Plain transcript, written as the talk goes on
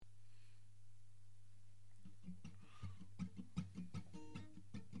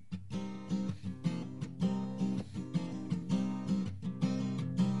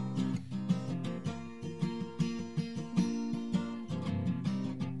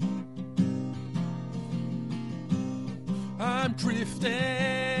I'm drifting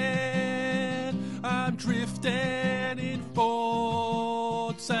in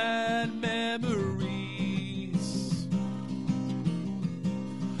thoughts and memories.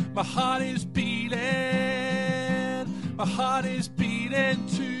 My heart is beating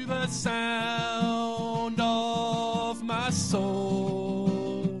to the sound of my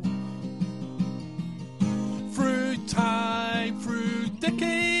soul. Through time, through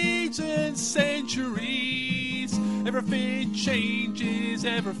decades and centuries, everything changes,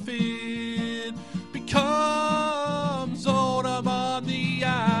 everything becomes old. I'm on the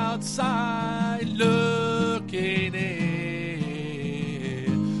outside looking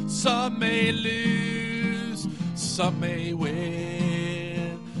in. Some may lose, some may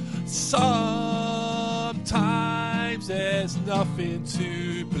win. Sometimes there's nothing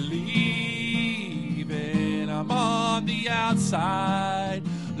to believe in. I'm on the outside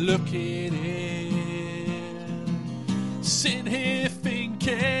looking in. Sitting here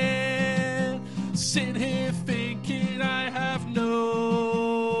thinking I have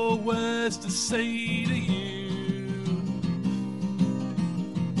no words to say to you.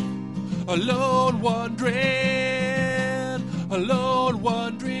 Alone wondering,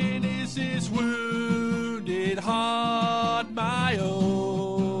 is this wounded heart my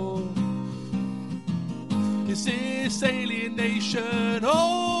own? Is this alienation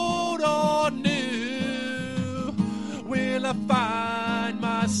old or new? Will I find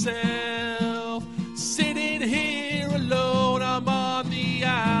myself sitting here alone? I'm on the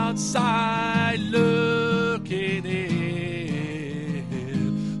outside looking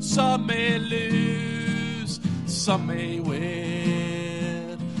in. Some may lose, some may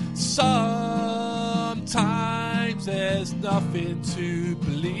win. Sometimes there's nothing to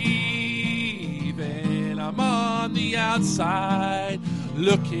believe in. I'm on the outside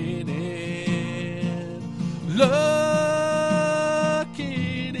looking in. Looking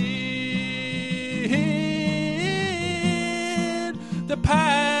in. The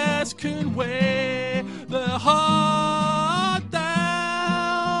past can weigh the heart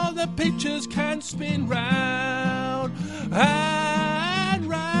down. The pictures can spin round and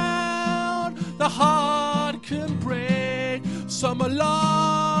round. The heart can break. Some are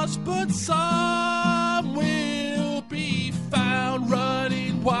lost, but some will be found.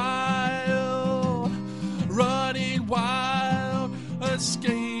 Running wild,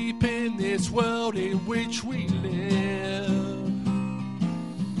 escaping this world in which we live.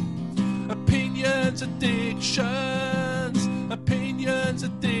 Opinions, addictions,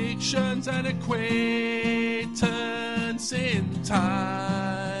 and acquaintance in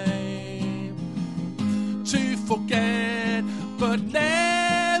time. To forget, but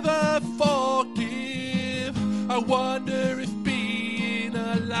never forgive. I wonder if being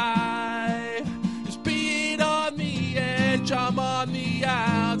alive is being on the edge. I'm on the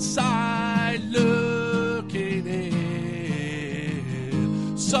outside looking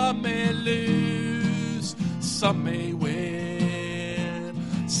in. Some may lose, some may win.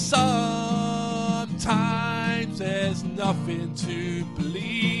 Sometimes there's nothing to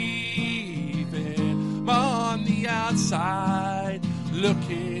believe in. I'm on the outside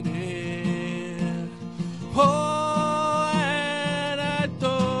looking in. Oh, and I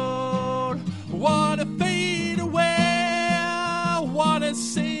don't want to fade away. I want to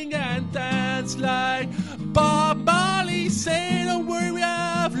sing and dance like Bob Marley said. Don't worry, we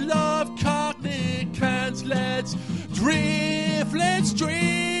have love, cognizance. Let's drift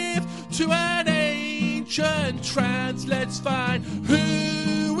to an ancient trance. Let's find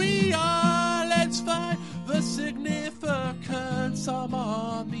who we are. Let's find the significance. I'm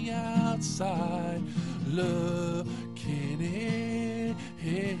on the outside looking in.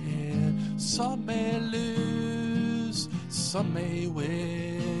 Some may lose, some may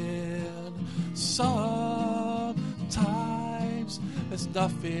win. Sometimes there's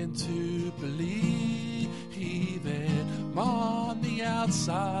nothing to believe in. I'm on the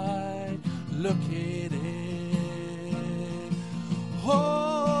outside looking in. Oh,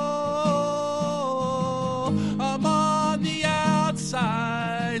 I'm on the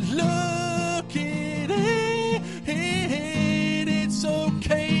outside looking in. It's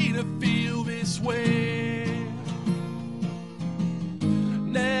okay to feel this way.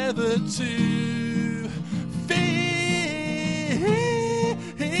 Never to fit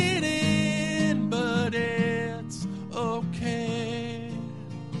in, but it's okay.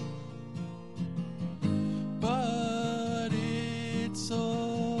 But it's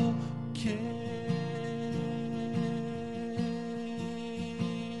okay.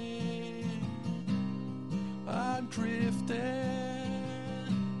 I'm drifting